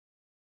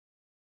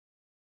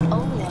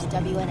only on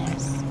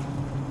WNS.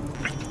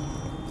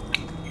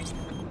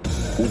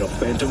 When a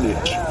phantom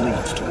itch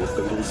leads to a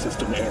fatal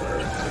system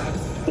error,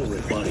 or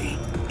a body,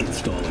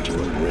 install at your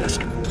own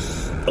risk.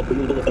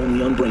 Available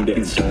only on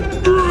Braindance.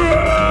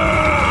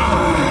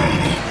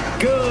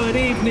 Good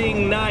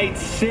evening, Night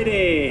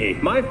City.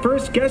 My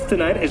first guest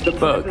tonight is the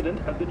president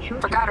of the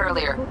church. Forgot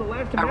earlier.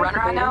 A runner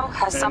I know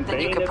has something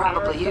you could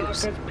probably use.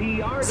 Zip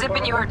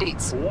in your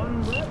deets.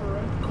 One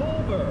Reverend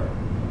Culver.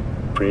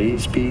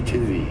 Praise be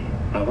to thee,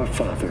 our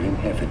Father in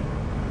heaven.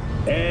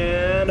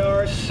 And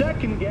our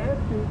second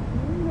guest is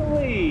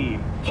Lee,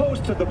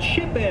 host of the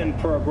Chip In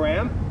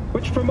program,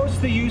 which promotes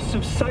the use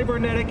of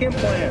cybernetic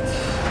implants.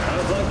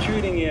 How's life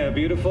treating you,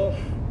 beautiful?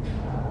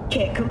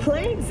 Can't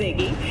complain,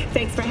 Ziggy.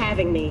 Thanks for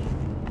having me.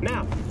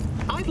 Now,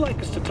 I'd like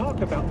us to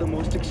talk about the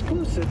most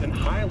exclusive and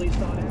highly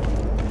sought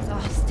after.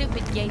 Oh,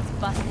 stupid gate's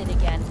busted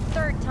again.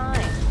 Third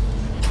time.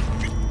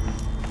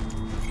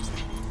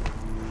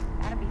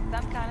 Gotta be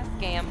some kind of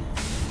scam.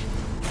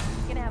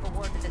 Gonna have a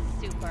word with this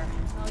super.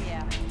 Oh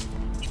yeah.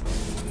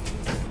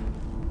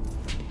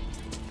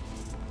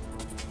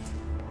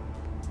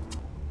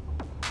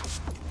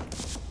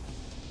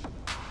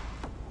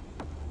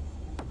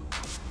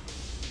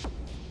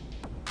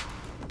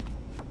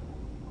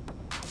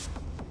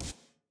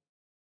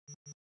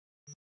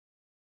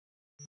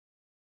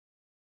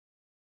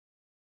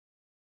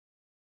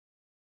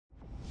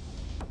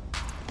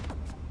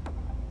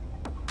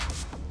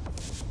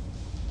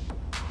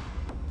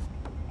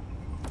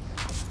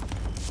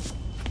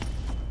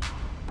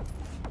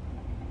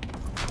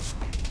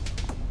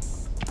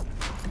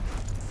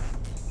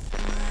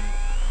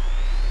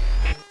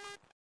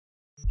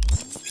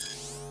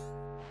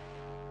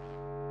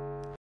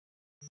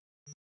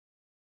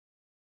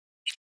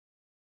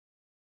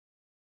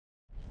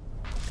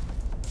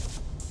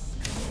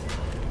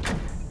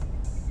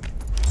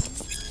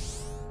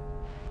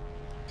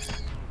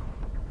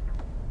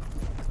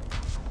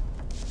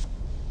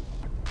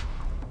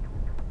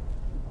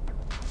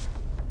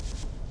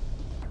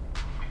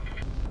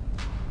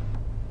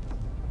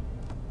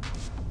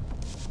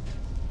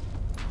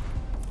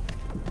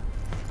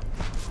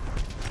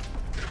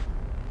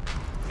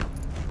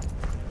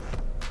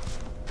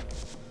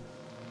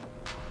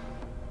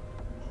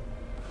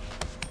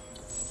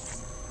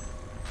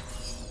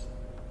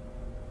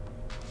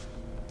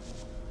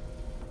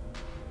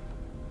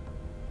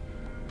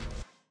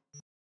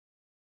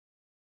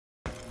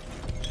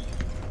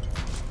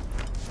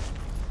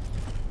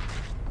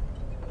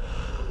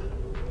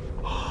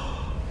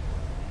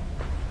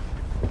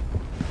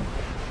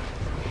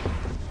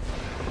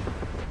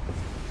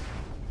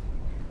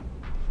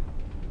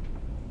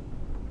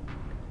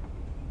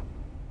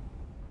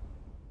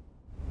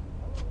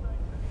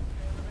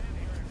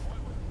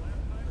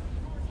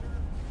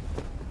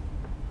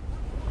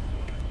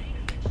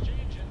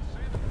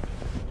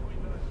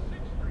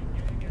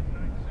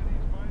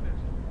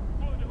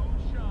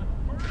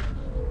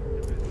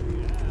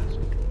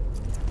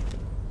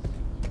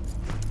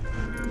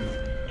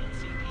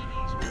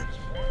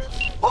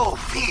 Oh,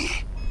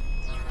 V!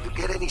 You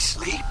get any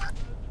sleep?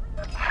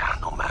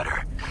 No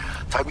matter.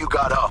 Time you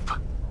got up.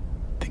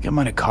 Think I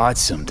might have caught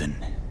something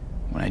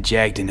when I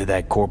jacked into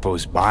that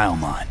Corpo's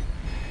biomon.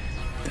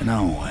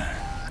 Dunno,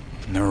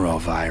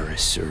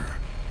 neurovirus or...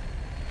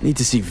 Need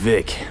to see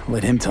Vic.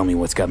 Let him tell me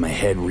what's got my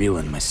head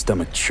reeling, my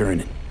stomach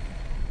churning.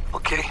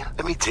 Okay,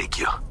 let me take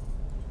you.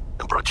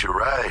 I brought you a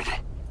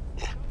ride.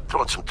 Yeah,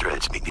 throw on some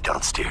threads, meet me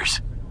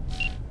downstairs.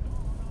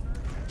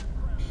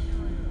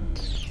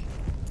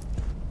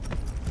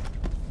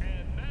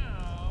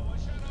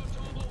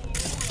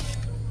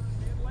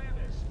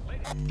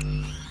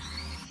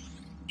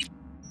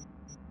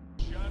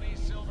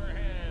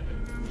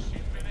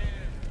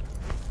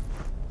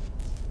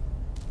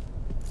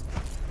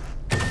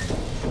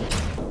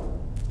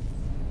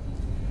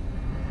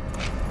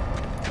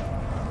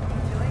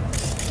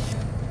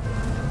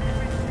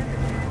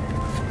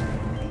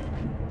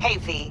 Hey,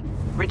 V.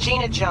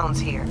 Regina Jones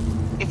here.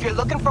 If you're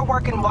looking for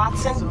work in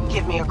Watson,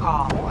 give me a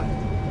call.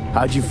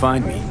 How'd you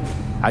find me?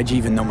 How'd you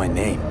even know my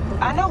name?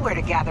 I know where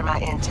to gather my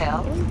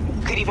intel.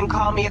 Could even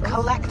call me a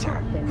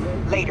collector.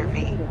 Later,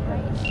 V.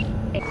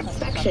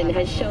 Inspection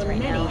has shown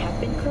many have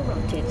been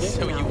corrupted.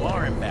 So you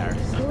are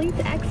embarrassed. Police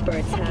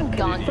experts have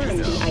confirmed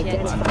the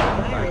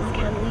identified virus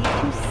can lead to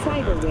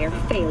cyberware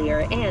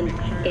failure and,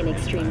 in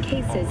extreme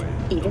cases,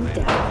 even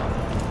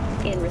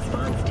death. In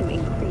response to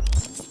increased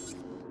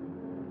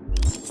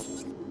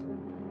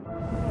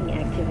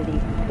activity,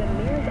 the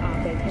mayor's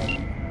office has...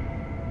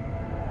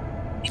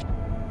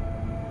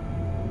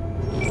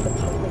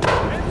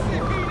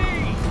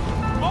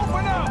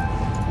 Open up!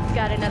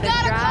 Got another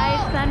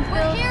dry,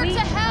 sun-filled week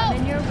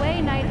coming your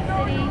way, Night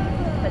City.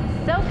 But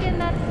soak in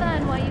that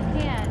sun while you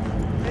can.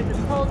 There's a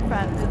cold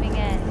front moving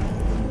in.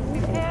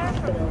 Prepare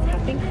for... Hospitals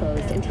have been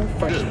closed until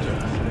first. I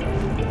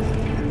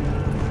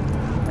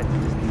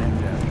think it's the end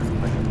after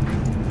like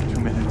 2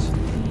 minutes.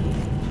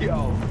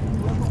 Yo.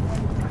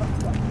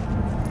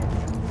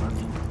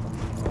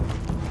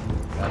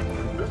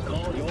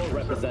 Call your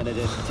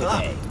representative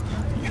today.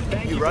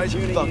 You right?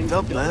 You fucked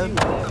up, man.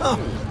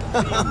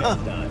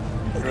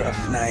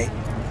 Rough night.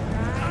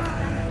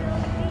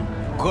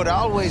 Could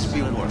always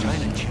be worse.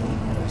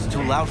 It's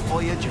too loud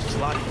for you, just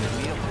slide in the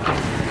meal.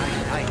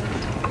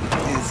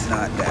 It's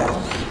not that.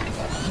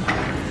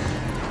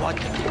 What?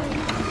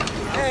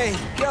 Hey,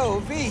 yo,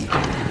 V.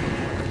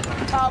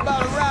 How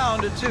about a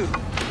round or two?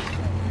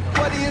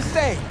 What do you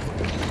say?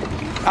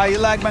 How you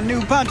like my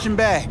new punching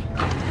bag?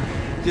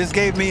 Just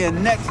gave me a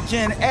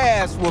next-gen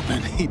ass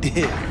whooping, he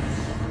did.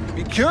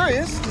 Be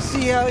curious to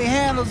see how he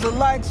handles the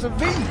likes of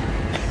V.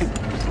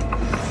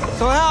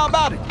 So how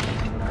about it?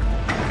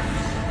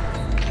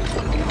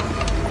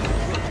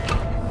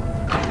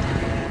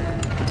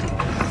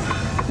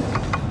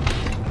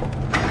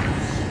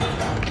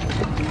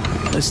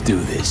 Let's do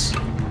this.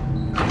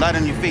 Light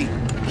on your feet.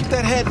 Keep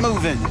that head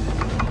moving.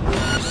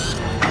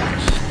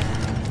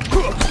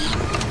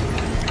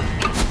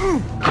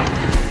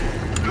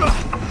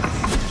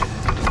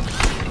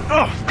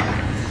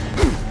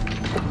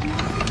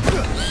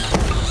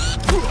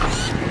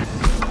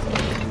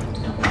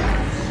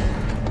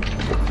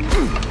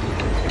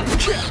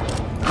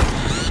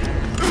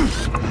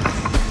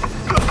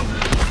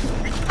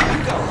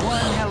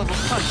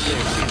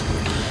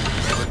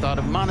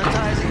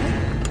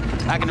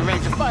 I can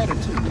arrange a fight or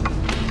two.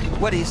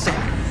 What do you say?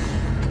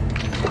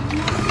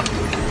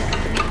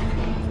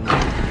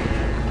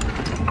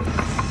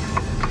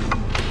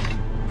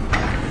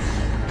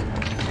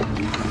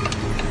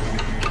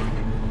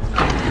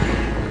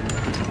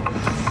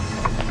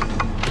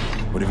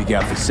 What have you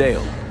got for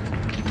sale?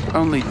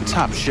 Only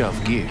top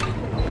shelf gear.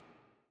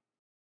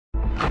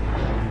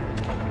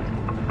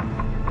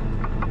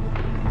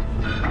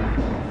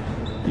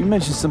 You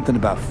mentioned something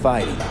about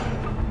fighting.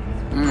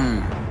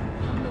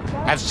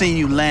 I've seen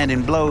you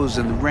landing blows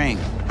in the ring.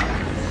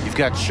 You've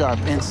got sharp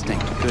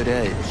instinct, good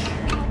edge.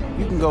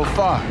 You can go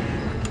far,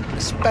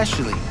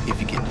 especially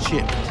if you get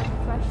chipped.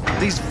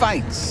 These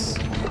fights,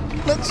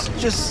 let's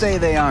just say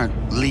they aren't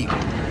legal,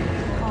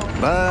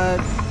 but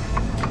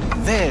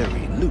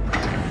very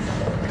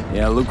lucrative.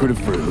 Yeah, lucrative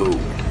for who?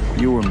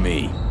 You or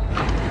me?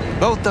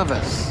 Both of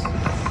us.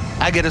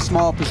 I get a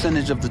small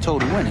percentage of the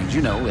total winnings,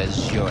 you know,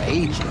 as your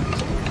agent.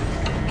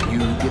 You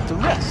get the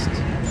rest.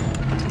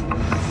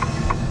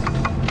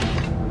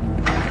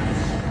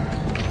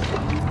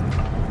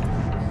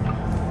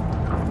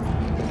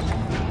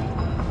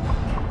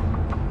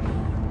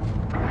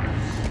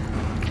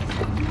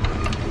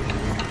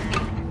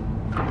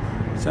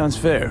 Sounds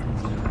fair.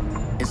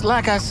 It's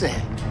like I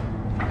said,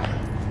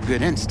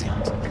 good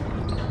instinct.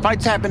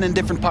 Fights happen in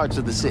different parts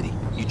of the city.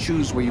 You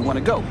choose where you want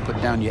to go, put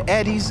down your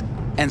eddies,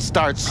 and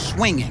start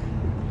swinging.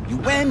 You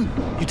win,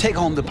 you take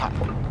home the pot.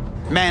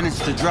 Manage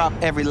to drop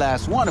every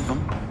last one of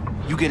them,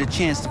 you get a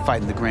chance to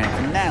fight in the grand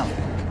finale.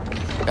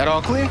 That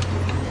all clear?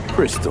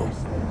 Crystal.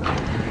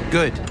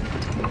 Good.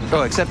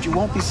 Oh, except you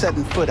won't be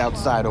setting foot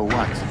outside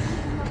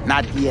Owatz.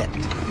 Not yet.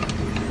 You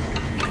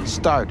can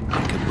start in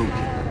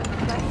Kabuki.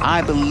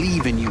 I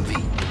believe in you, V.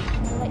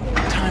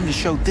 Time to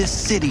show this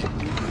city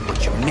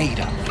what you're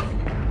made of.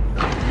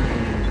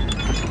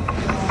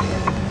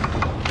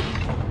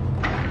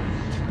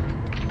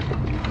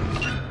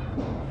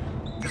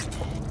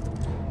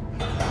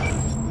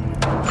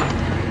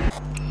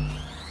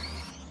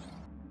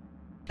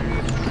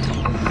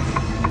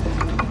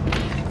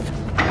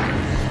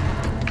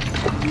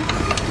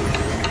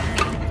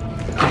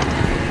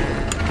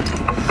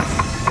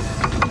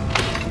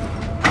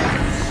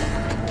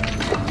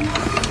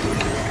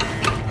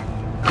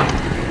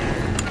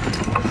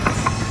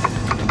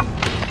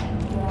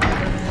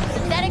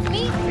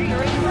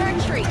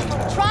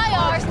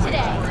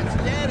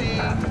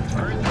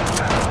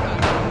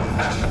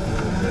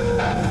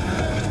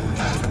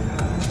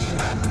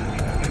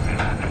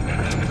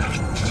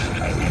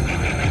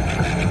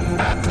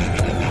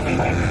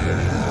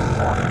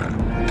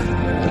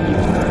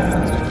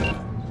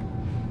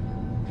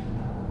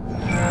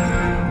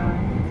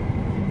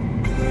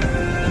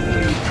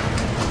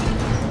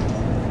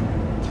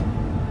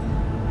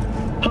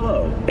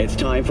 It's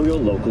time for your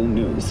local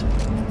news.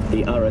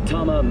 The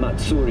Aratama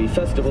Matsuri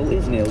Festival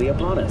is nearly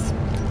upon us.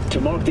 To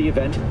mark the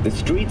event, the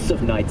streets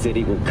of Night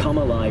City will come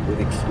alive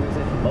with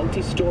exquisite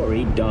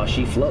multi-story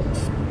dashi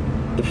floats.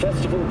 The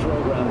festival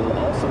program will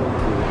also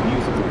include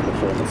musical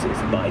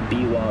performances by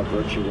biwa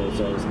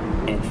virtuosos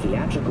and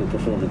theatrical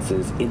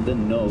performances in the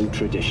No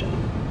tradition.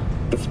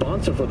 The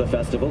sponsor for the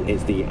festival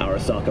is the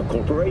Arasaka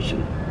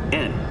Corporation.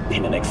 And,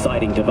 in an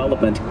exciting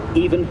development,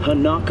 even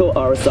Hanako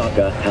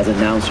Arasaka has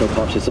announced her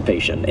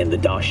participation in the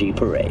Dashi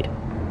Parade.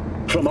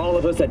 From all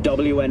of us at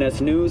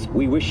WNS News,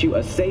 we wish you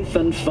a safe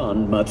and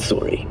fun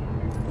Matsuri.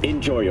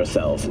 Enjoy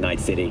yourselves, Night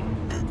City.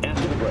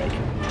 After the break,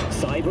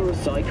 cyber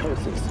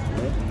psychosis,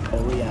 myth or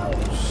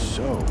reality?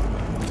 So...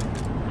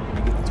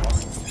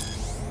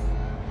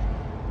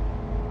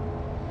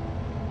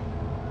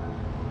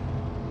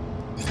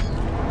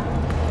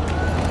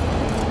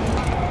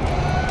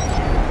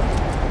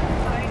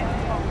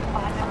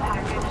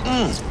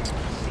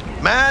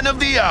 Man of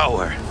the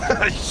hour.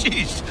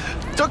 Jeez,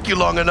 took you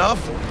long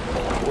enough.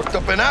 Worked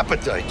up an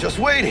appetite, just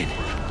waiting.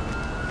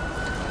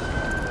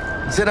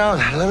 Sit down,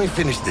 let me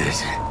finish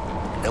this.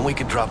 Then we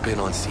can drop in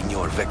on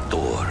Senor Vector.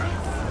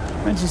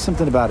 Mentioned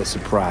something about a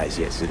surprise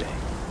yesterday.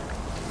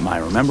 Am I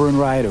remembering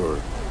right,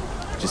 or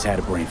just had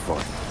a brain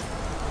fart?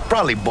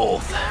 Probably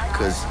both,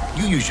 because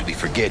you usually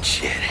forget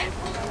shit.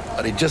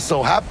 But it just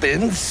so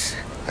happens,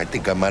 I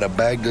think I might have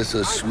bagged us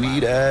a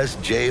sweet-ass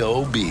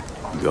J.O.B.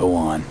 Go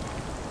on.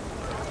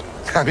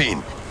 I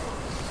mean,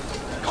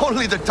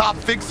 only the top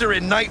fixer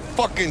in Night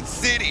fucking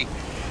City.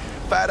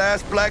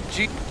 Fat-ass black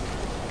G.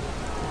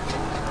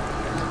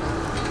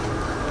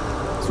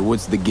 So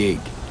what's the gig?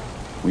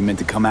 We meant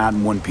to come out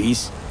in one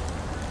piece?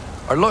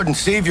 Our Lord and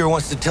Savior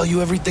wants to tell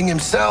you everything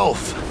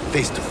himself,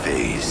 face to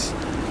face.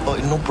 Oh,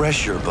 no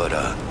pressure, but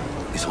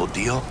this whole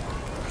deal,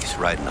 he's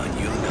riding on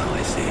you now,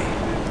 I see.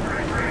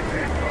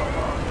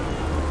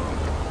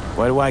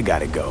 Why do I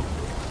gotta go?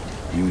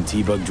 You and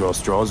T-Bug draw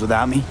straws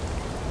without me?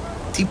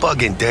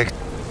 T-Bug and Dex.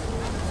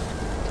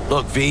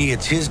 Look, V,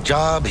 it's his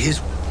job, his...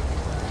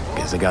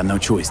 Guess I got no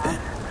choice then.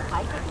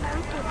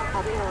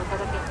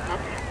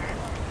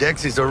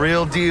 Dex is a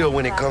real deal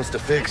when it comes to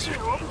fixer.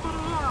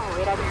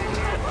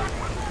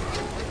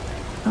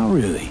 Oh,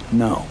 really?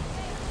 No.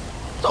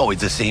 It's always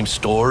the same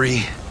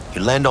story.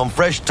 You land on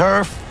fresh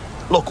turf,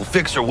 local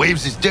fixer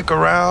waves his dick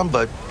around,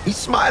 but he's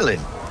smiling,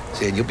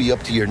 saying you'll be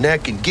up to your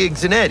neck in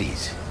gigs and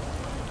eddies.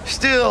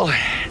 Still,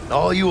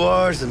 all you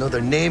are is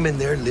another name in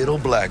their little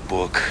black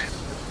book.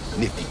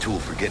 Nifty tool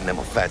for getting them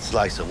a fat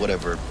slice of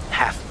whatever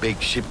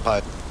half-baked shit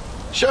pie.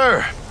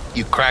 Sure,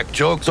 you crack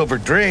jokes over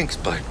drinks,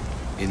 but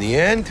in the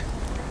end,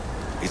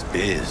 it's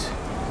biz.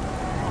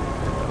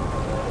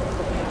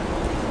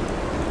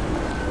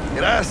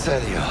 Gracias a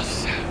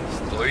Dios.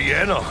 Estoy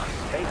lleno.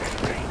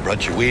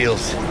 Brought your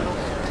wheels.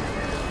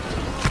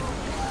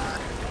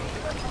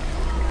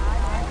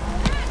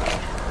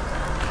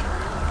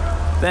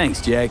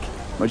 Thanks, Jack.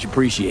 Much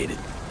appreciated.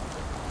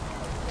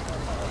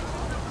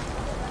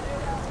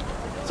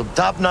 Some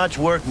top-notch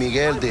work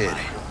Miguel did.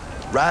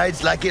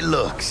 Rides like it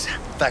looks.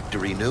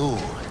 Factory new.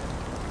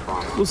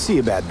 We'll see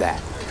about that.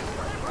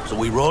 So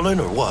we rolling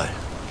or what?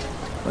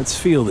 Let's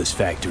feel this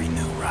factory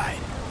new ride.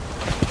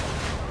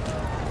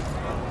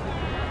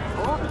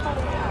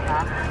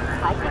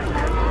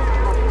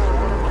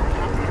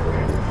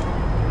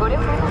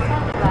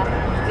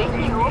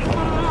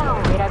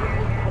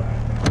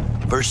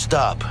 First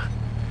stop,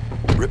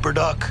 Ripper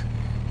Duck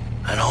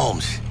and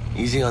Holmes.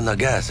 Easy on the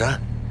gas, huh?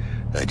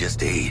 I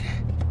just ate.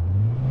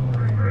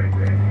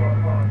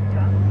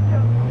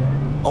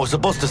 I was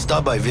supposed to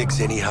stop by Vic's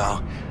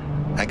anyhow.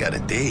 I got a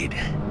date.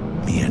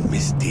 Me and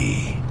Miss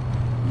D.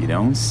 You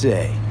don't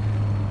say.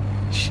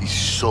 She's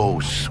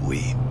so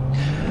sweet.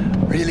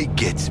 Really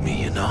gets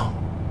me, you know?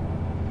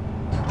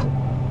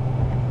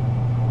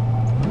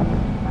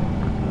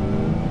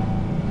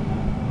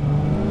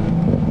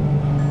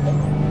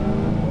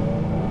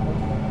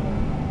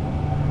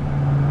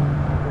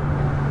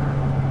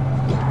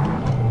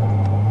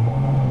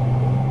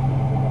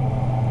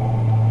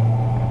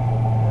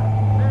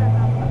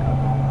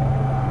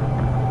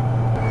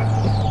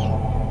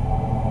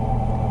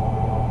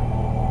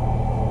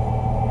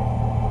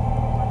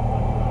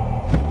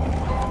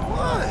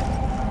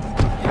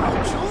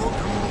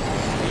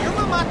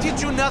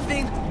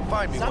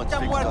 Find me once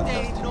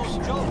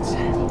Vic's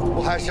done.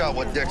 We'll hash out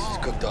what Dex has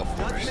cooked up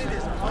for us.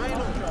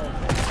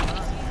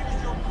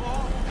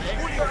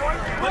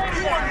 But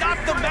you are not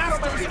the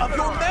masters of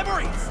your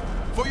memories,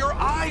 for your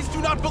eyes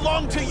do not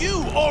belong to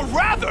you, or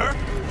rather,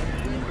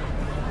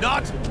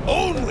 not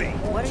only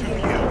to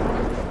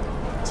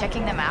you.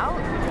 Checking them out?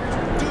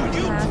 Do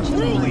you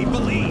truly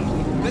believe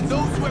that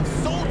those who have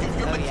sold you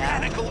your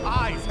mechanical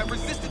eyes have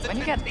resisted the When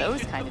you get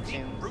those kind of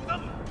tunes.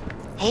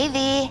 Hey,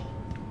 V.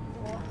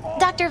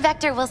 Dr.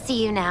 Vector will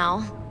see you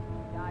now.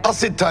 I'll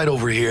sit tight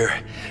over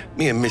here.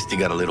 Me and Misty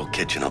got a little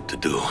catching up to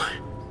do.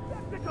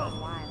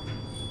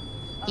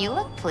 You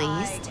look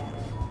pleased.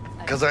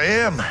 'Cause I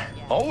am.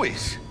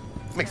 Always.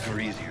 Makes for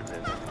easier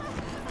then.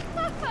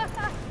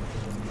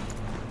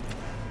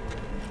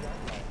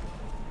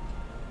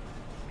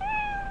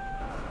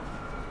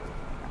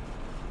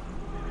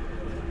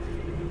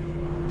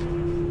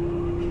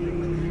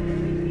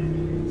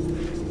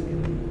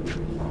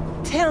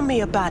 Tell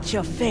me about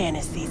your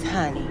fantasies,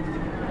 honey.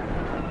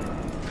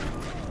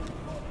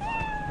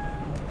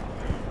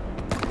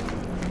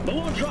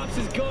 Malone drops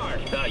his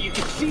guard. You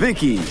can see...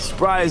 Vicky,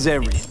 spry as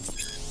ever.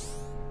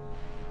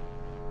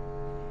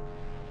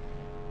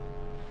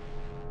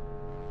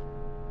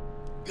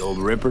 The old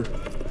Ripper,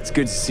 it's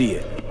good to see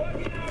you.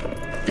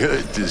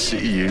 Good to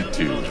see you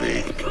too,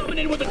 V.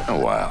 Oh,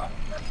 wow.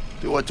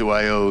 To what do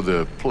I owe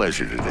the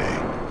pleasure today?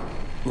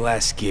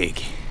 Last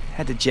gig.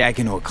 Had to jack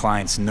into a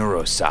client's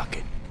neuro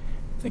socket.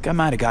 Think I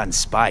might have gotten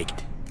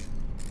spiked.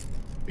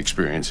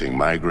 Experiencing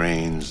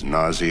migraines,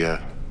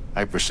 nausea,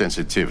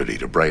 hypersensitivity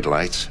to bright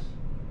lights?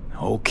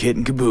 Whole kit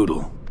and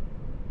caboodle.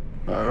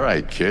 All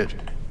right, kid.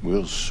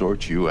 We'll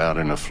sort you out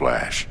in a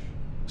flash.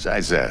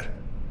 Besides that,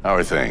 how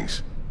are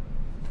things?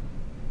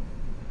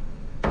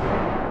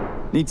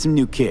 Need some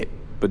new kit,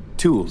 but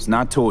tools,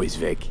 not toys,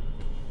 Vic.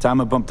 Time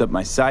I bumped up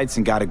my sights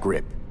and got a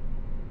grip.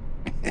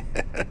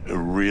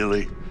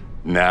 Really?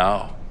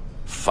 Now?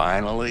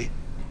 Finally?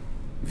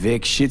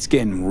 Vic, shit's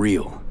getting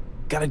real.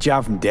 Got a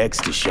job from Dex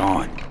to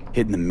Sean,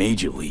 hitting the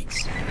major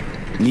leagues.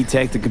 Need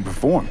tech that can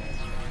perform.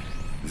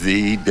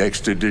 The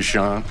Dexter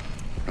Deshawn?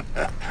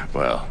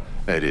 Well,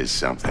 that is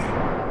something.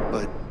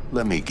 But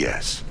let me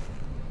guess.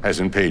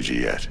 Hasn't paid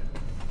you yet.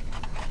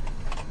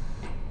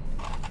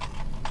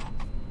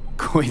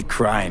 Quit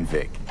crying,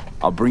 Vic.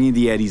 I'll bring you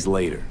the eddies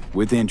later,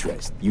 with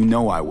interest. You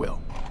know I will.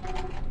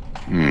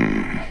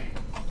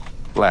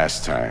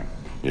 Last time.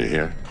 You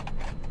hear?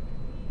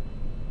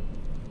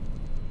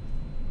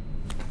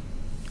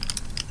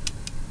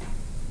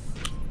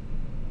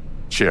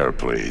 Chair,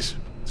 please.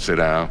 Sit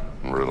down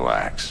and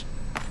relax.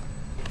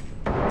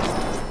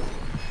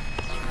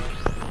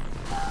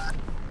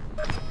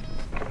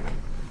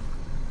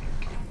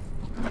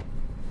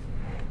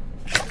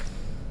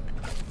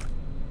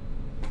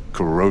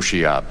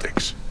 Kuroshi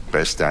Optics.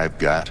 Best I've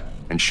got,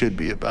 and should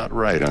be about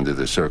right under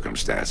the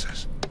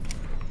circumstances.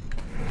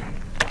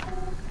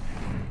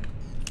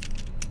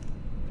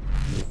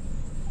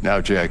 Now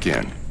jack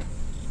in.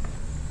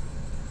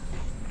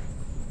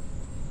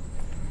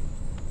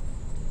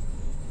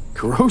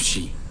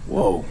 Kuroshi?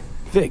 Whoa.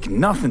 Vic,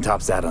 nothing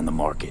tops that on the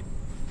market.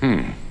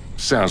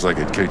 Sounds like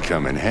it could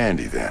come in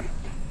handy then.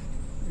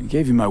 I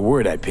gave you my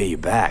word I'd pay you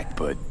back,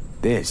 but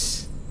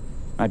this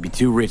might be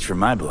too rich for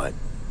my blood.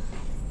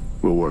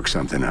 We'll work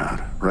something out.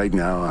 Right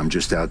now, I'm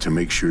just out to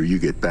make sure you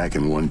get back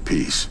in one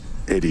piece.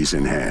 Eddie's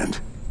in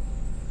hand.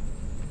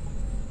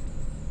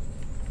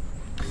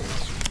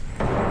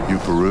 You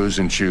peruse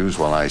and choose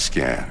while I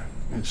scan.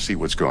 See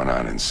what's going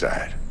on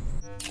inside.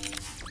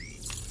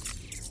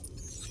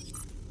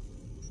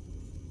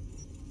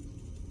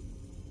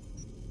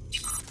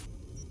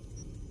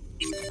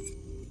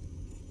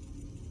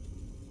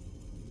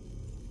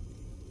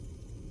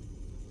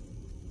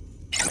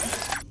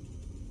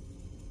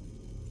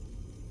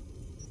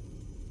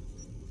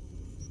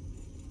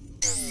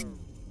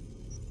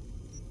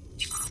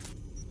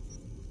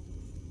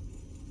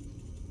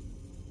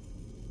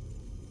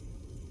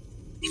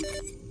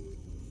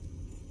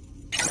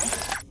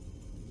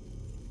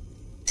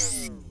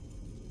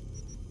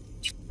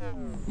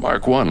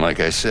 Mark 1, like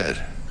I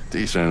said.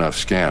 Decent enough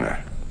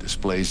scanner.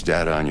 Displays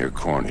data on your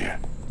cornea.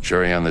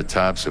 Cherry on the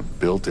top's a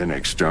built-in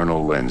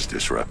external lens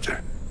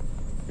disruptor.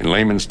 In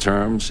layman's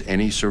terms,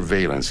 any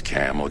surveillance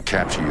cam will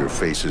capture your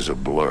face as a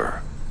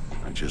blur.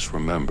 And just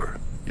remember,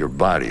 your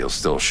body will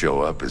still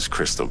show up as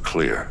crystal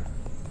clear.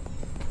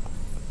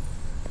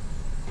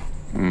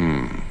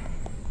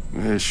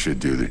 This should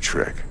do the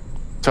trick.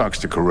 Talks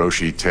to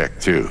Kuroshi Tech,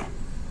 too.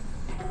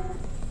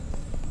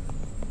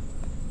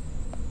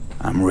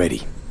 I'm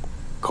ready.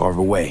 Carve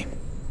away.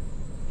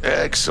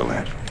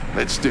 Excellent.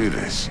 Let's do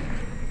this.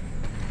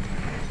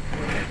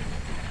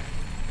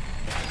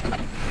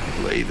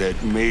 Lay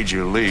that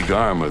major league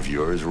arm of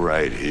yours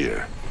right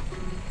here.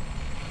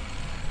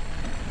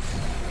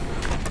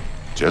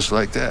 Just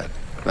like that.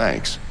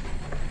 Thanks.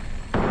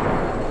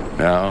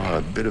 Now,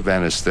 a bit of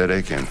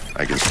anesthetic and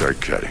I can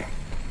start cutting.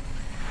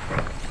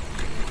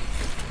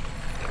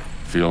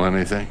 Feel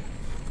anything?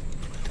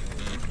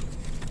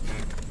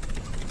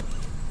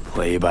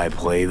 Play by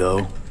play,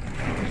 though?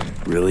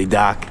 Really,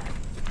 Doc?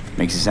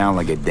 Makes it sound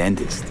like a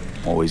dentist.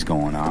 Always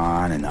going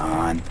on and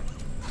on.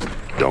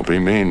 Don't be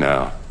mean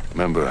now.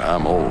 Remember,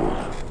 I'm old.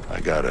 I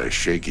got a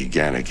shaky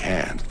Gannic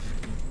hand.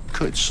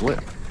 Could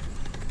slip.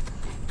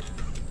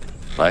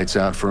 Lights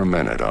out for a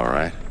minute, all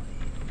right?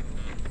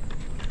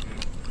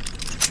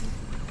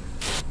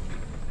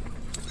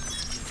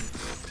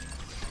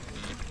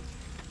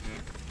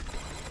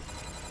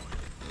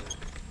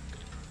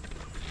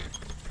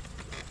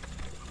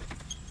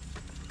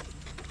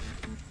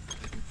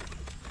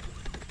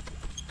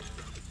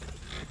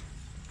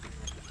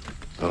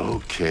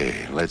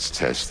 Okay, let's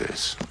test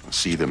this.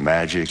 See the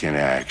magic in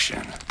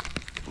action.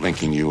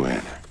 Linking you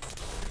in.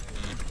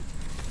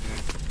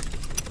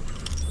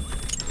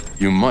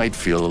 You might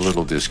feel a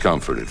little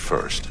discomfort at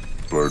first.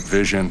 Blurred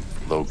vision,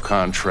 low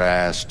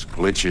contrast,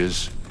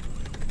 glitches.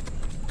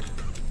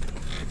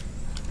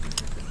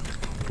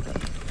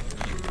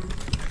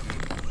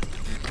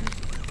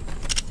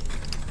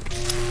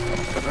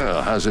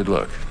 Well, how's it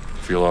look?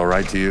 Feel all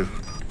right to you?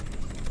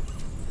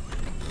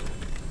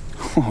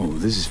 Oh,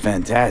 this is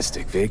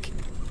fantastic, Vic.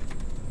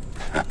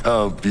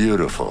 Oh,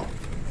 beautiful.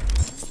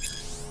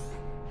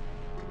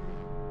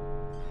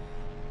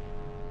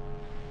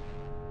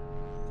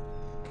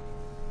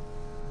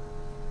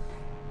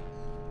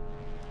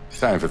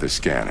 Time for the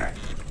scanner.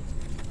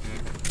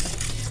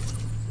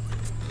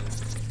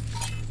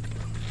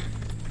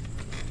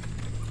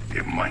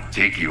 It might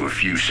take you a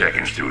few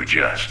seconds to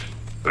adjust,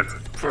 but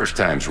first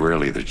time's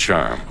rarely the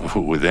charm,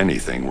 with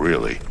anything,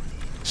 really.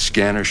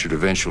 Scanner should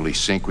eventually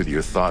sync with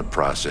your thought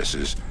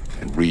processes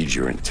and read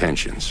your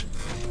intentions.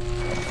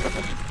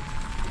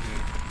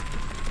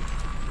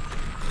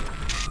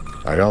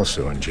 I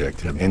also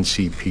injected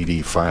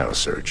NCPD file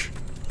search.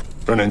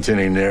 Run into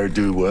any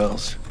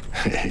ne'er-do-wells?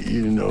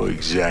 You know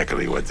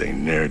exactly what they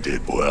ne'er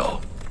did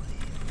well.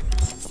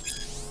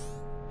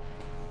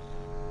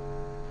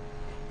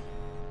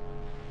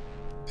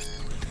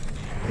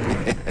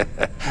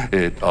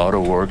 It ought to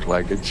work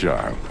like a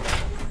charm.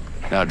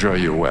 Now draw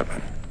your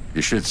weapon.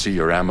 You should see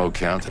your ammo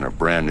count in a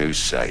brand new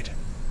sight.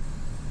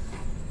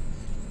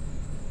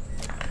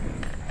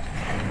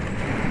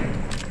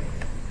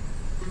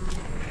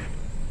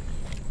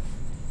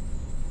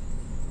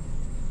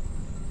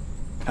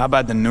 How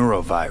about the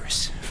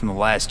neurovirus from the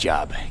last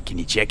job? Can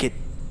you check it?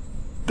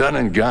 Done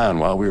and gone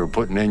while we were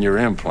putting in your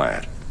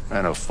implant.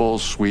 And a full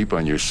sweep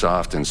on your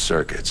soft and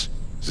circuits.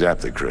 Zap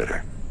the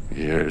critter.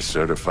 You're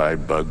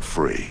certified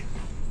bug-free.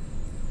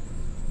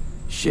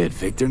 Shit,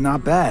 Victor,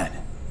 not bad.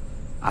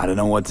 I don't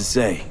know what to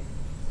say.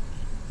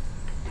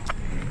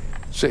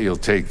 Say you'll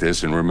take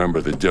this and remember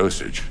the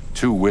dosage.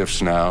 2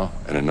 whiffs now,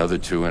 and another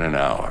 2 in an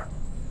hour.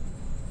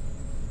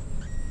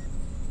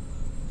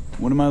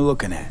 What am I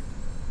looking at?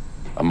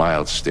 A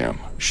mild stim.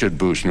 Should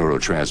boost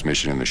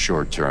neurotransmission in the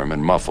short term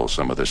and muffle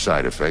some of the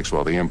side effects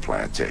while the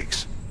implant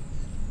takes.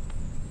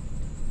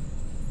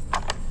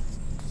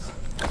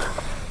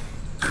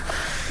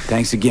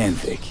 Thanks again,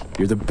 Vic.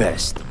 You're the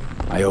best.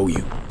 I owe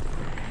you.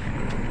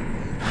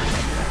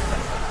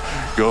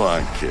 Go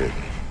on, kid.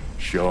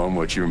 Show them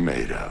what you're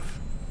made of.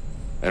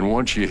 And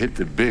once you hit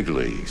the big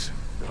leagues,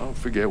 don't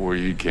forget where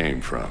you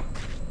came from.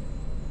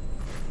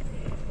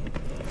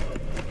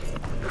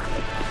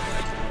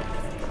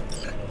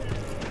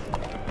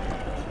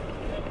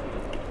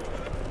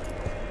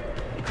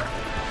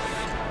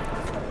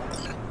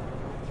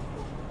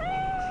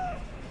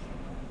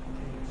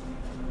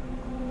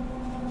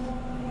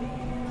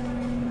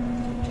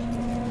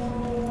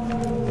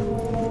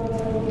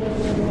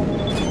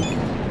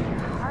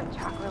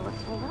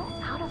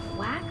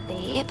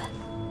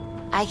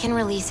 I can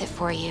release it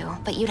for you,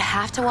 but you'd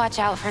have to watch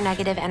out for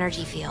negative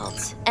energy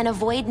fields. And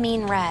avoid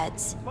mean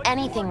reds.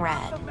 Anything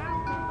red.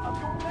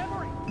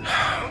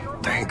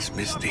 Thanks,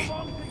 Misty.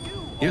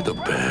 You're the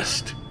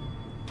best.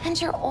 And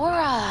your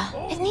aura.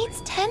 It needs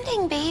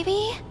tending,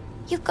 baby.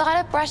 You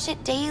gotta brush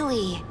it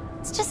daily.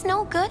 It's just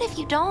no good if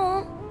you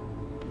don't.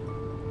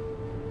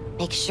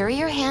 Make sure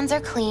your hands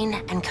are clean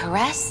and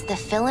caress the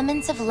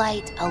filaments of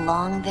light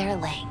along their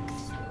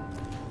length.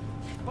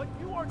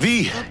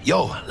 V,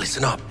 yo,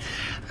 listen up.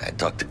 I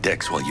talked to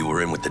Dex while you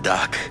were in with the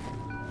doc.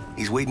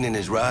 He's waiting in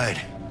his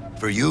ride.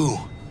 For you.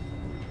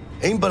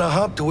 Ain't but a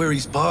hop to where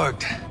he's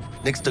parked.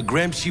 Next to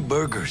Gramsci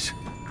Burgers.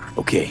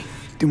 Okay,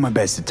 do my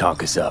best to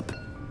talk us up.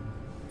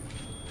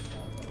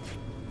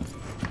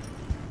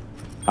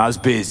 How's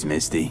biz,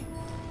 Misty?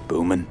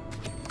 Boomin'?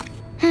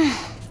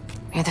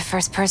 You're the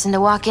first person to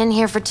walk in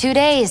here for 2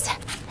 days.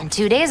 And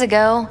 2 days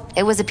ago,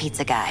 it was a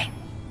pizza guy.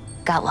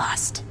 Got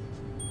lost.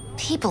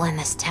 People in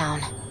this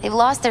town, they've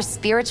lost their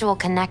spiritual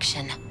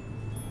connection.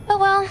 But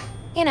well,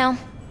 you know,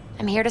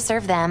 I'm here to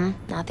serve them,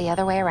 not the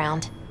other way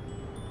around.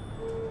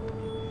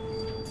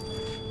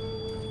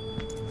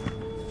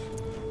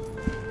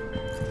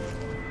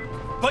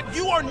 But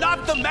you are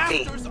not the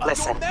masters of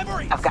listen, your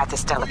memories. I've got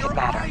this delicate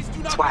matter.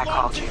 That's why I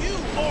called you.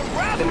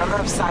 The number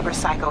of cyber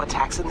psycho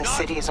attacks in the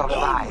city is on the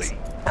rise.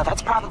 Now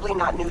that's probably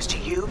not news to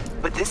you,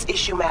 but this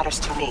issue matters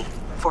to me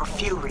for a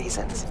few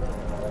reasons.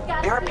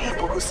 There are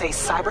people who say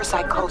cyber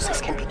psychosis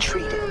can be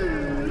treated.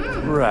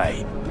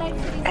 Right.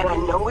 And I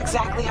know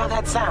exactly how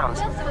that sounds,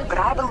 but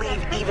I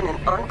believe even an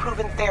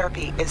unproven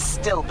therapy is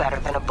still better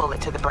than a bullet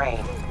to the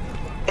brain.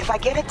 If I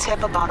get a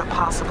tip about a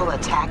possible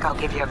attack, I'll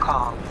give you a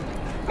call.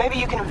 Maybe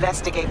you can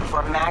investigate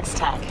before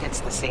MaxTac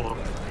hits the scene.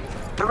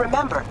 But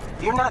remember,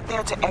 you're not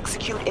there to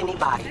execute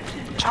anybody.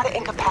 Try to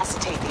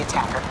incapacitate the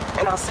attacker,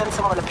 and I'll send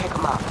someone to pick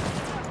him up.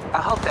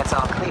 I hope that's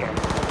all clear.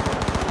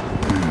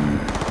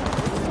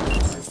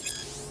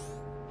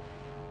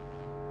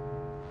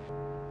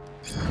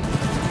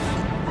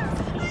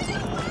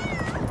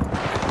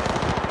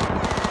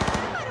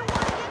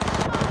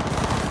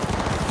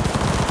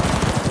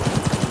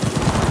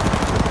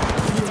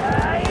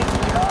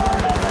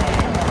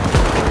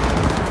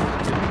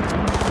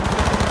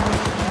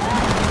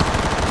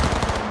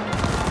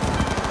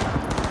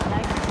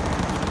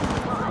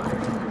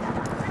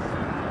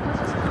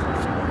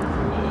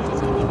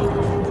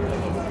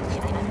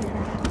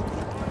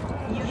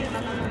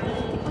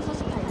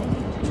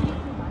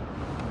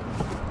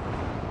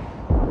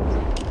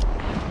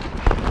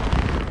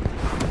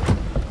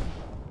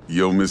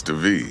 Yo, Mr.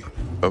 V,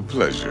 a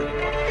pleasure.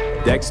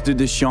 Dexter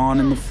Deshawn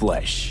in the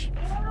flesh.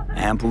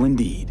 Ample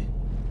indeed.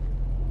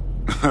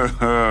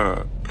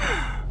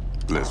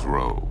 Let's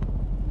roll.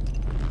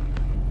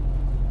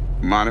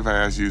 Mind if I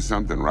ask you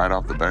something right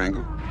off the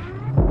bangle?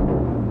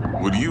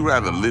 Would you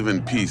rather live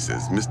in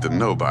pieces, Mr.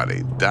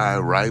 Nobody, die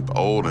ripe,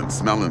 old, and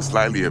smelling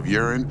slightly of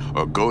urine,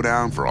 or go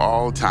down for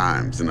all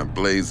times in a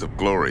blaze of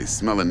glory,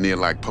 smelling near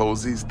like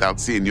posies, without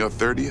seeing your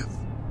 30th?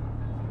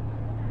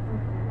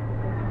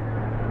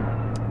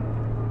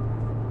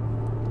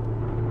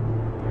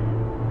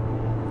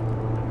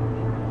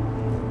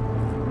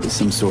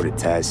 Some sort of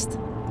test?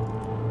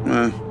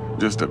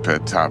 Just a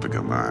pet topic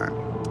of mine.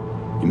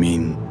 You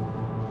mean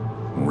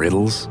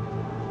riddles?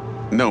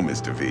 No,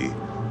 Mr. V.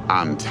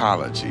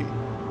 Ontology.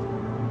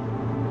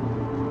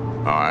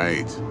 All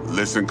right,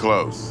 listen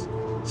close.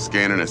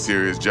 Scanning a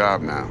serious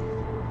job now.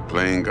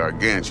 Plain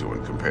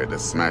gargantuan compared to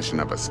smashing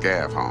up a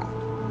scav home.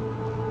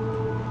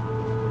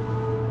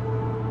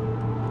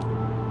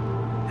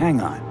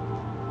 Hang on.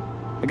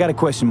 I got a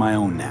question my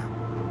own now.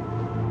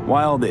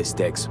 Why all this,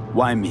 Dex?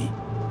 Why me?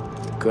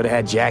 Could've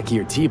had Jackie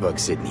or T-Bug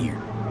sitting here.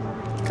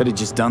 Could've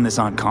just done this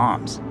on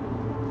comms.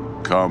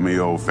 Call me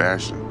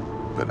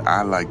old-fashioned, but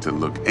I like to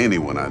look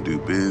anyone I do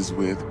biz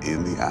with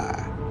in the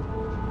eye.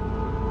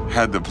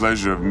 Had the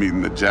pleasure of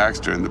meeting the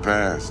Jackster in the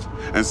past,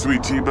 and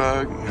sweet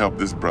T-Bug helped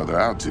this brother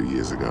out 2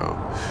 years ago.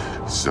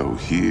 So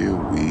here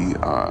we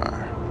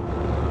are.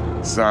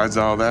 Besides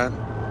all that,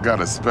 got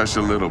a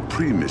special little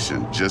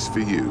pre-mission just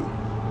for you.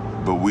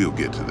 But we'll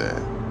get to that.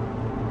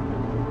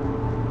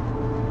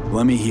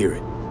 Let me hear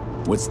it.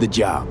 What's the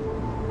job?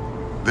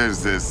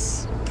 There's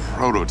this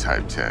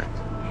prototype tech.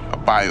 A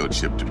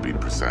biochip to be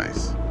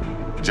precise.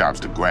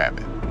 Job's to grab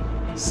it.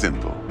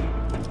 Simple.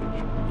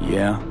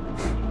 Yeah?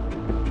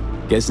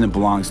 Guessing it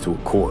belongs to a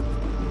corp.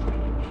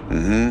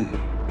 Mm-hmm.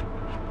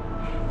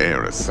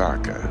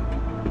 Arasaka.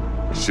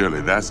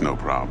 Surely that's no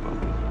problem.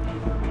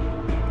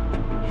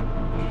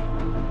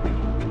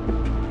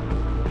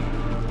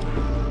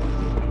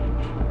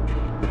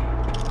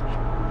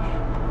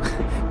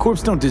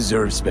 Corps don't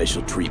deserve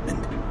special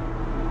treatment.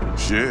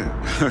 Shit,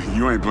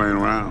 you ain't playing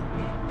around.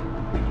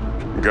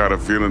 Got a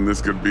feeling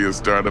this could be a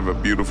start of a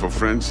beautiful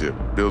friendship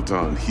built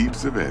on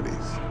heaps of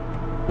eddies.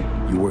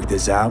 You work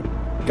this out?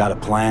 Got a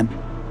plan?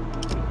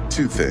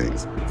 2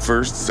 things.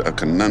 First, a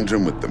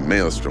conundrum with the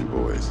Maelstrom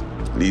boys.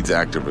 Needs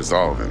active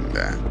resolving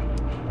that.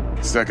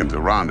 Second, a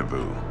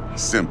rendezvous.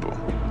 Simple.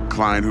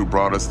 Client who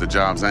brought us the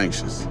job's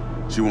anxious.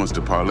 She wants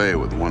to parlay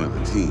with one of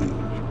the team.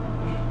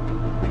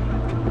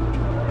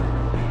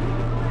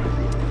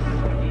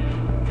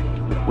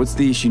 What's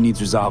the issue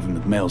needs resolving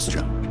with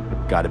Maelstrom?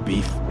 Got a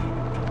beef?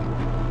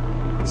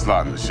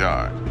 Slot in the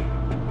shard.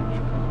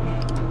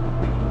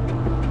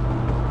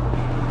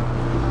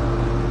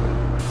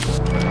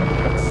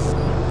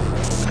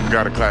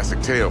 Got a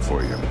classic tale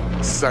for you.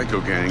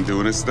 Psycho gang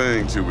doing his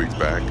thing 2 weeks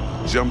back.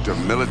 Jumped a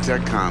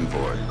Militech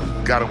convoy.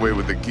 Got away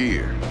with the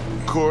gear.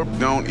 Corp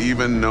don't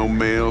even know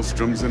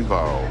Maelstrom's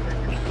involved.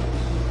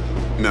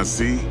 Now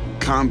see,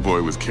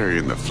 convoy was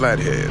carrying the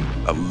Flathead,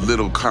 a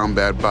little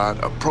combat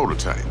bot, a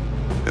prototype.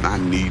 And I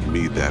need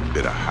me that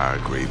bit of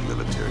high-grade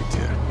military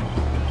tech.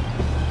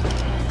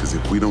 Because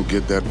if we don't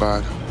get that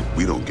bot,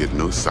 we don't get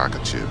no soccer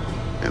chip.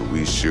 And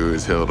we sure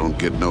as hell don't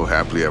get no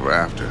happily ever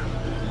after.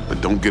 But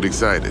don't get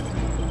excited.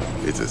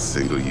 It's a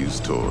single-use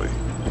toy.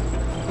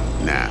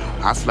 Now,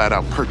 I flat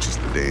out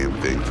purchased the damn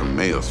thing from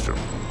Maelstrom.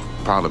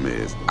 Problem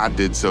is, I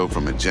did so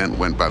from a gent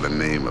went by the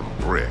name of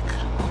Brick.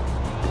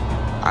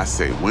 I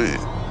say when,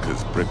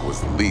 because Brick was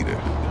the leader.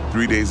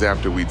 3 days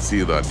after we'd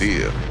sealed our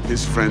deal,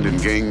 his friend and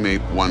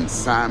gangmate, one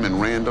Simon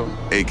Randall,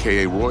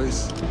 a.k.a.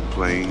 Royce,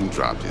 plain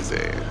dropped his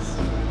ass.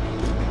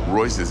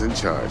 Royce is in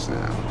charge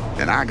now,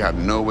 and I got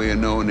no way of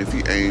knowing if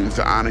he aims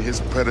to honor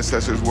his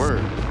predecessor's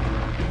word.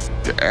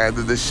 To add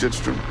to this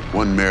shitstorm,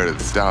 one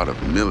Meredith Stout of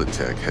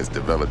Militech has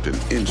developed an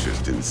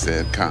interest in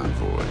said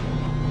convoy.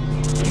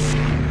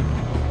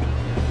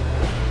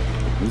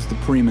 Who's the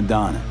prima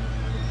donna?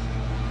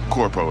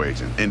 Corpo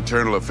agent,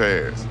 internal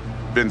affairs.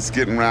 Been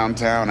skidding around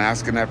town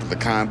asking after the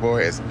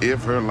convoy as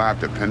if her life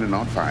depended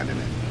on finding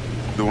it.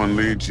 The one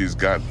lead she's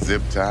got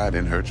zip-tied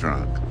in her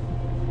trunk.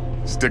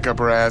 Stick up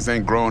her ass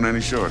ain't growing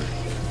any shorter,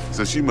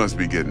 so she must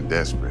be getting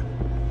desperate.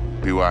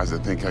 Be wise to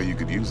think how you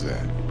could use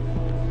that.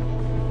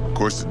 Of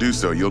course, to do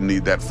so, you'll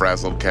need that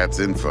frazzled cat's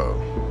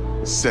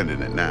info.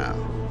 Sending it now.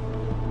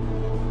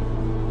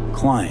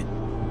 Client.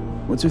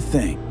 What's her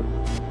thing?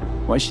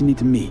 Why she need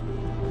to meet?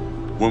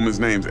 Woman's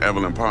name's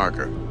Evelyn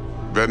Parker.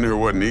 Vetting her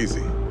wasn't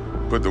easy.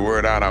 Put the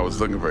word out I was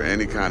looking for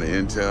any kind of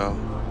intel.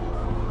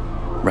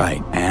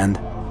 Right, and?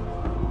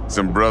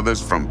 Some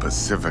brothers from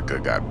Pacifica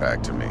got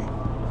back to me.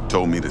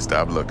 Told me to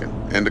stop looking.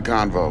 End the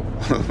convo.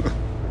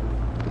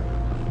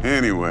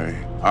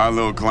 Anyway, our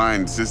little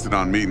client insisted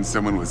on meeting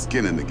someone with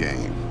skin in the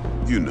game.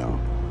 You know,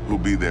 who'll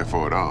be there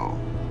for it all.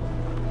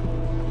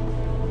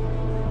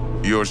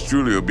 Yours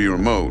truly will be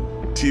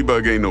remote.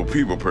 T-Bug ain't no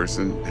people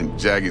person, and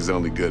Jaggy's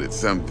only good at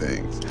some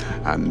things.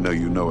 I know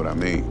you know what I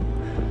mean.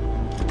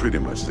 Pretty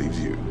much leaves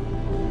you.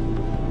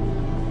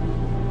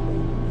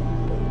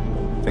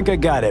 Think I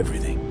got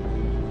everything.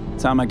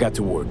 Time I got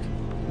to work.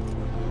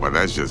 Well,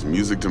 that's just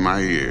music to my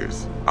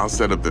ears. I'll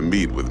set up the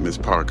meet with Miss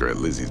Parker at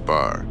Lizzie's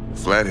bar.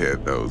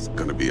 Flathead, though's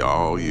gonna be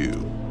all you.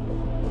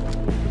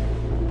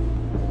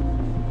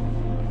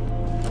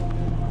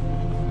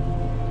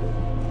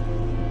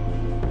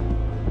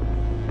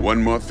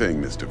 One more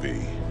thing, Mr. V.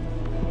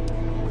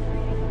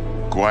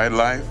 Quiet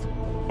life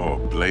or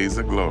blaze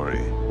of glory?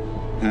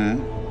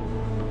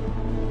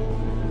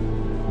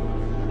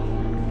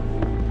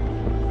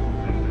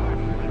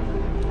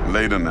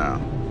 Later now.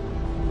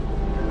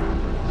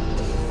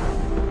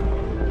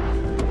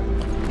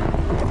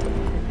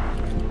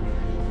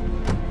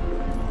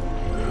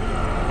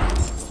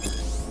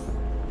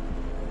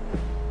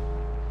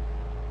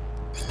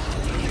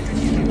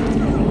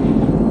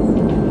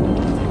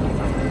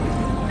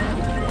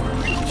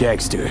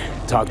 Jackster,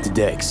 talk to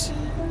Dex.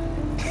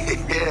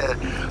 Yeah,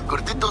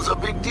 Gordito's a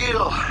big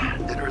deal.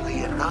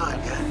 Literally and not,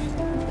 yeah.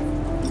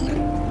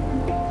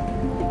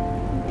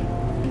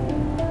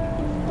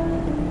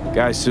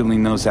 Guy certainly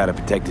knows how to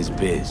protect his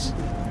biz.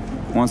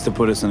 Wants to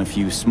put us on a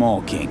few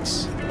small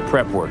kinks.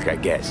 Prep work, I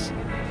guess,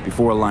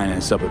 before lining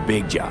us up a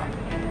big job.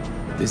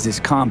 There's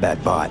this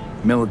combat bot,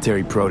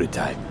 military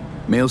prototype.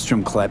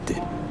 Maelstrom clept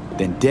it.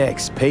 Then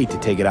Dex paid to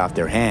take it off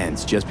their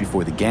hands just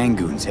before the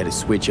Gangoons had a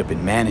switch up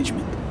in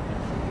management.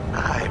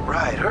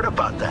 Right, heard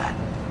about that.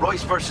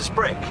 Royce versus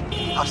Brick.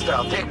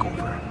 Hostile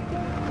takeover.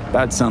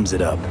 About sums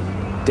it up.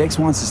 Dex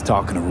wants us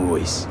talking to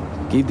Royce.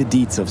 Gave the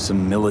deets of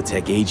some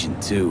Militech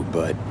agent too,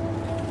 but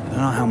I don't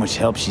know how much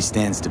help she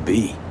stands to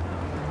be.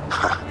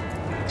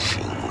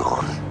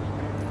 Chingon.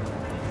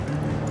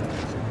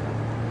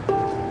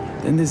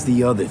 Then there's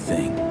the other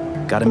thing.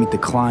 Gotta meet the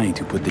client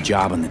who put the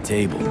job on the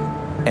table.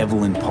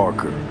 Evelyn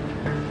Parker.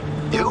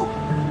 You?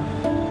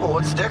 Well,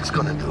 what's Dex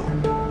gonna do?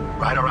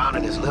 Ride around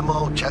in his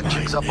limo, chat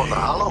chicks up on the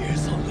hollow?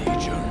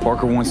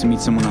 Parker wants to meet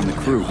someone on the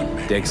crew.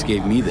 Dex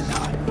gave me the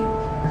nod.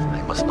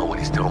 He must know what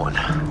he's doing.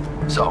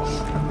 So,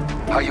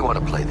 how you want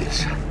to play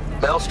this?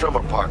 Maelstrom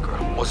or Parker?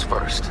 What's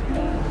first?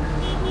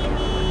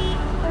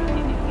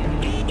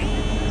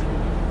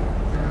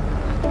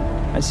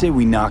 I say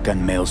we knock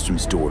on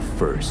Maelstrom's door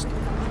first.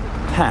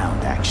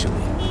 Pound,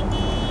 actually.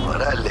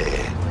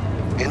 Orale.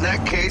 In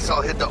that case,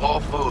 I'll hit the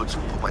all foods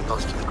and put my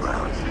nose to the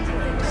ground.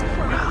 Stick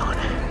around.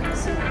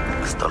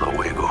 Hasta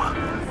luego.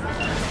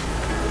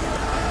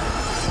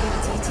 立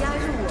即加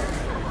入我，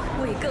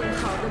为更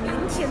好的明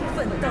天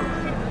奋斗。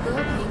和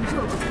平弱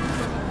不禁风，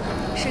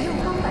使用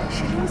钢板时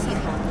钟系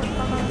统，帮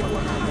助我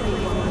捍卫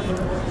我们的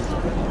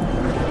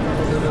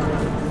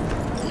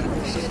和平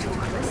失处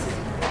和谐。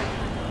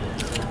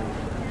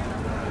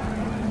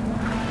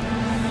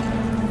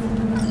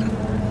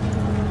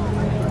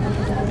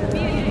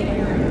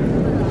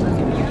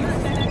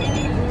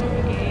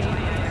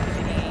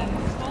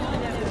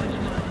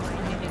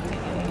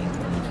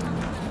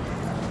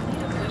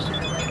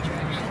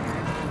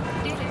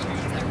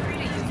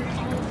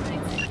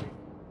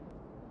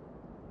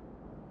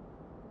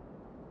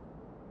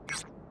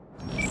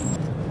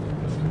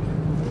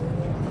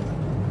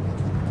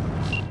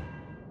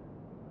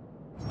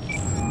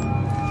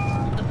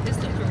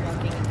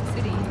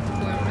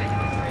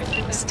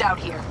 Out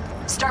here.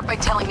 Start by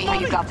telling me how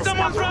you got this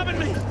number. Robbing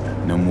me!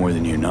 No more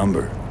than your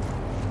number.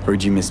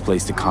 Heard you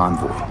misplaced a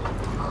convoy.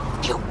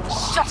 You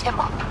shut him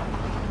up.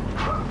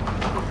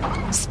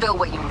 Spill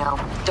what you know.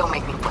 Don't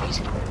make me wait.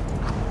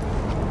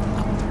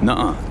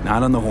 Nuh-uh,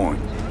 not on the horn.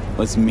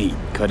 Let's meet,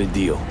 cut a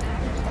deal.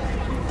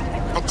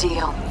 A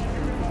deal?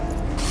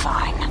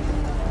 Fine.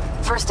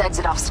 First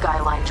exit off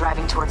Skyline,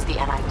 driving towards the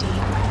NID.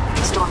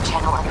 Storm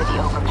channel under the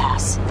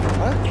overpass.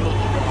 What? Meet you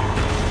there.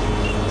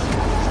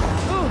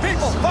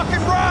 People,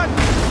 fucking run!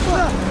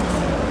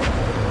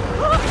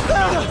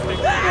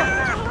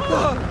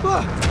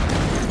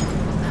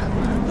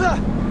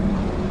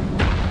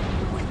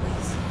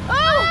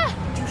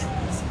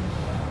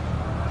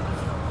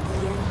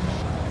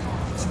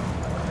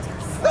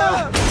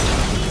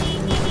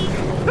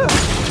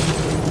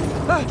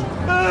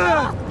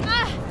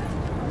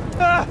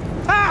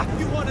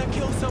 You want to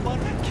kill someone?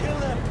 Kill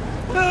him!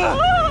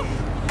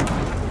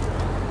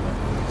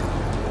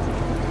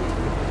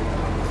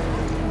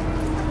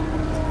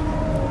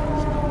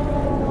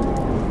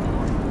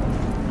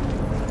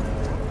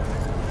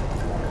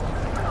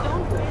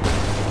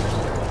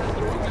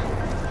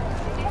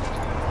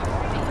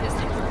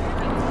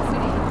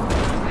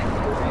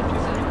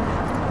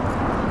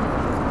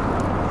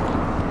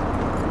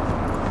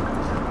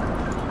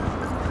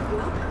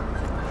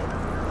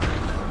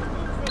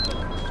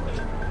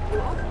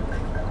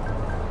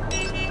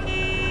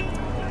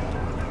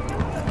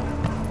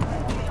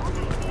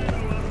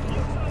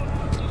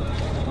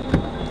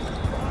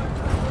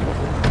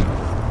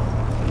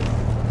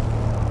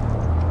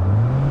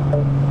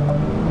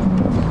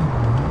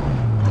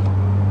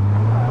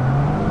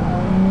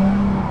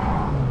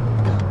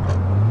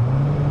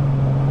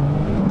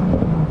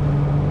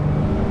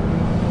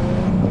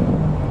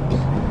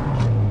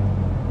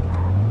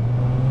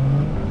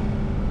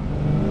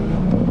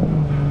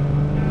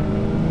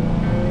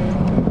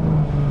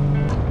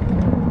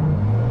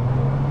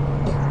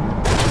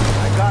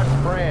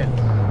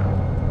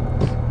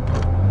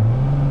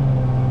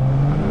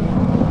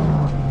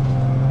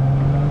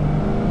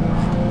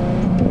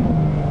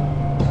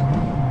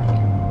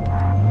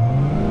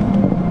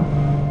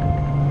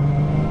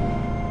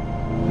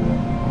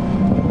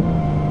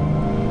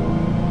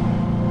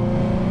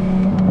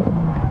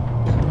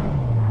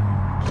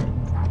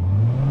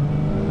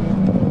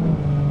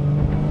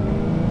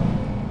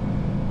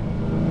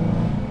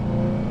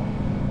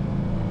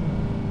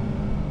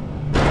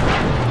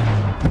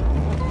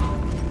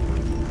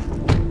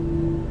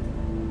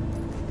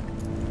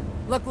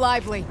 Look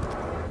lively.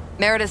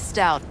 Meredith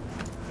Stout.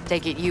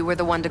 Take it you were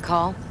the one to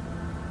call?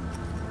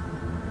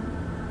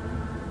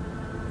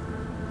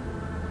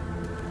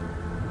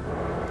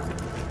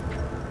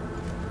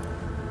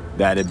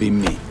 That'd be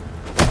me.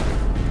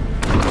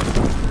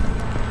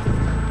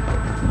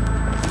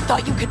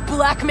 Thought you could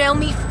blackmail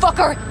me,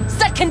 fucker?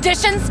 Set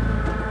conditions?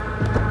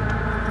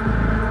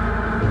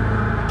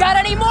 Got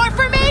any more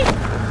for me?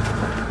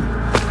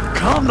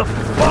 Calm the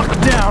fuck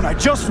down, I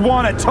just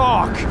want to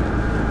talk!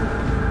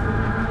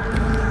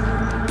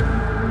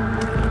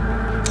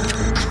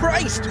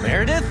 Christ,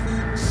 Meredith!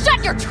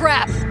 Shut your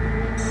trap!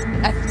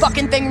 That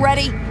fucking thing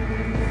ready?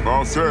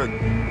 All set.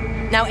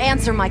 Now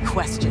answer my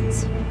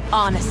questions.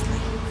 Honestly,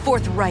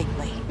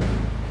 forthrightly.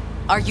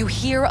 Are you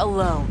here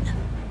alone?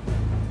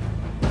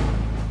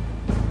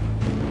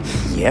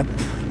 Yep,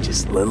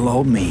 just little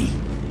old me.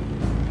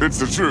 It's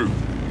the truth.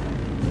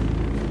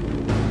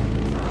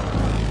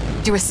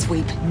 Do a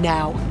sweep,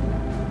 now.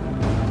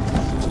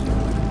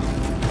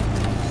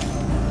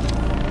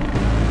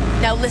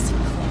 Now listen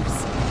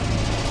close.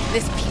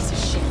 This piece of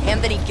shit,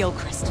 Anthony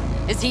Gilchrist,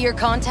 is he your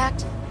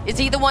contact? Is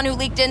he the one who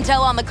leaked intel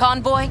on the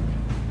convoy?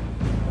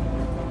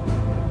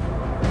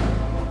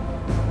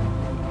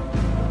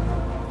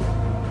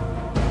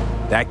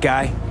 That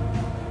guy?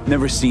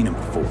 Never seen him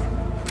before.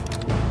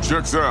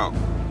 Checks out.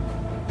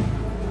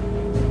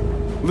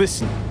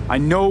 Listen, I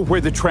know where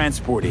the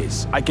transport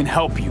is. I can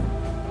help you.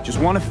 Just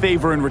want a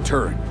favor in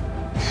return.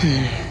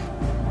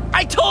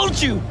 I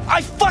told you!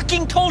 I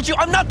fucking told you!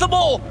 I'm not the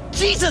mole!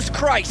 Jesus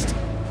Christ!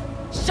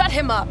 Shut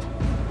him up!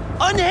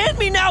 Unhand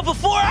me now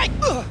before I...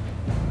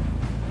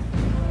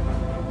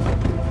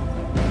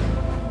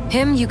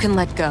 Him you can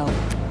let go.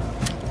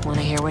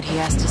 Wanna hear what he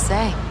has to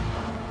say?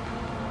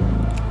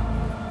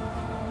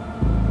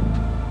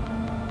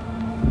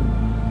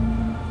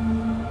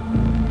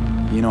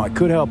 You know, I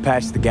could help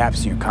patch the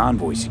gaps in your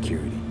convoy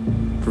security.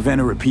 Prevent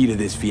a repeat of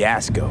this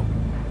fiasco.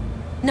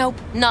 Nope,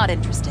 not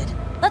interested.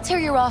 Let's hear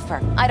your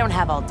offer. I don't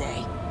have all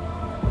day.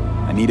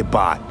 I need a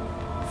bot.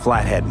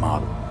 Flathead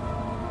model.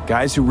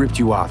 Guys who ripped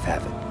you off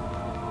have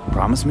it.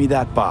 Promise me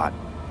that bot.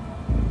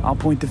 I'll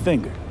point the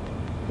finger.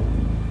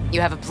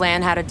 You have a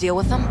plan how to deal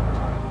with them?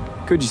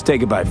 Could just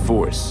take it by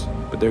force,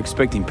 but they're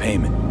expecting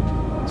payment.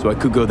 So I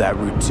could go that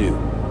route too.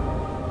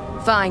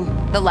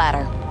 Fine, the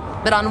latter.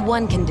 But on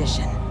one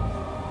condition.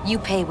 You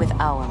pay with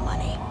our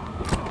money.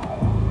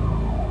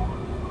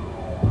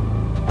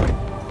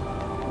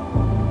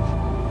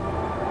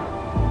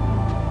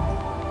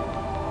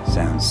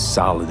 Sounds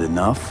solid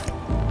enough.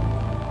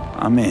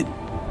 I'm in.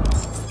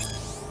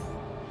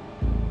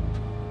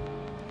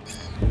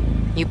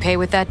 You pay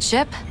with that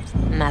chip,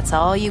 and that's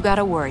all you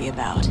gotta worry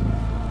about.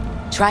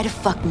 Try to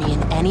fuck me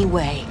in any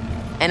way,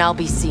 and I'll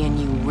be seeing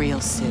you real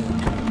soon.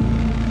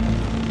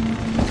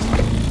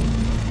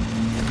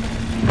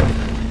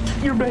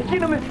 You're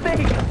making a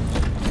mistake!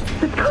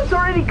 This cunt's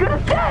already good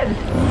as dead!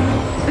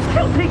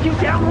 She'll take you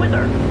down with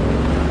her!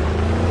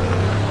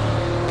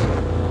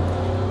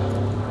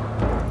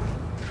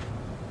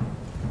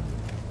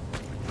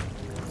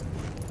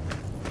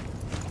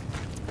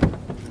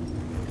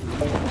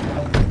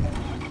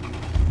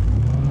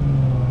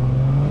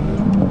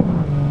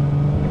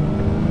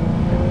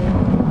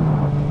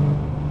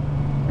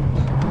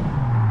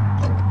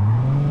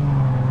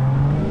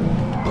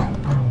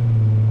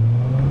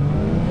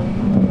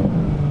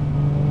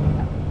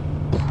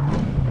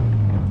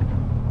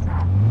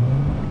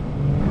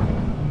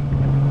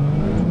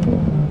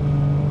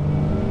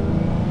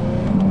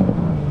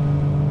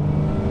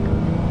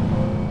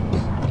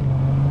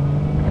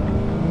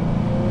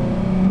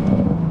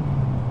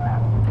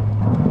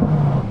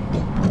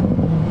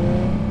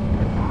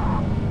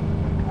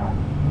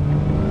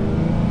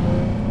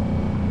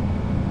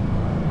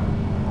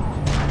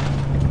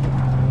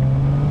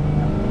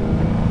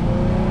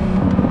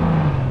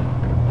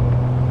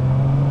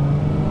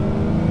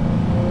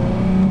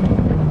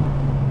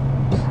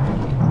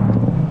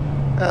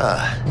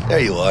 There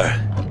you are.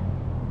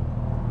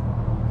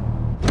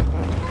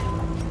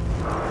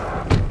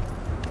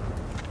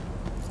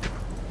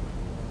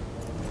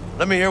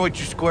 Let me hear what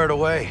you squared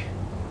away.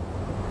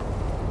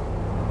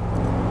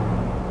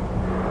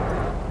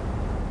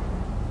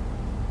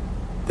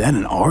 That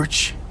an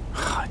arch?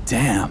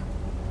 Damn.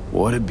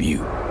 What a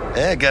beaut.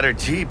 Yeah, got her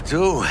cheap,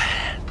 too.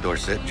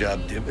 Dorset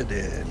job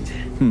dividend.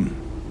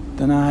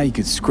 Dunno how you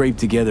could scrape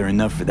together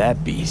enough for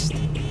that beast.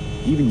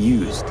 Even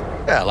used.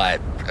 Well, I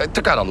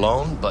took out a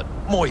loan, but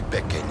muy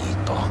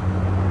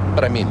pequeñito.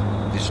 But I mean,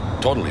 it's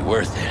totally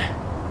worth it.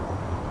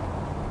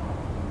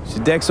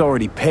 Sadek's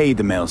already paid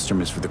the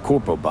maelstromers for the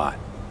Corpo bot.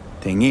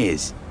 Thing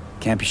is,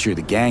 can't be sure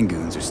the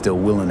Gangoons are still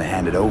willing to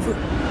hand it over.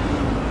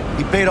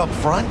 He paid up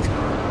front?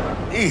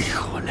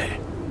 Híjole.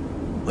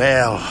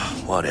 Well,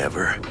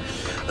 whatever.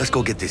 Let's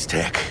go get this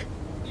tech.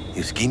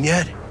 You scheme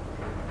yet?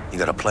 You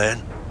got a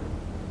plan?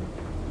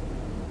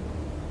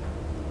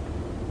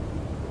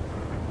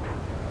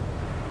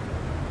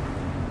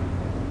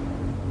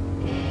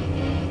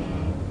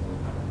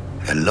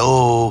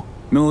 Hello?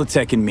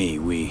 Militech and me,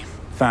 we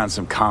found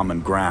some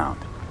common ground.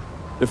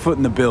 They're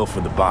footing the bill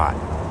for the bot.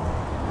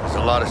 There's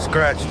a lot of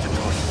scratch to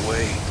toss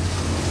away.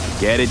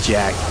 Get it,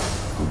 Jack.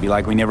 It'll be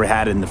like we never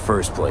had it in the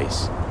first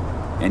place.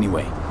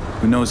 Anyway,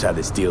 who knows how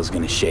this deal's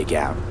gonna shake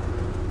out.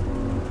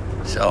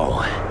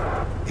 So,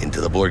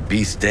 into the Borg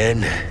Beast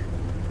Den?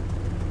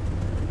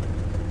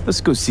 Let's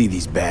go see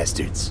these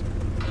bastards.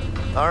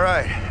 All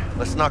right,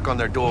 let's knock on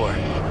their door.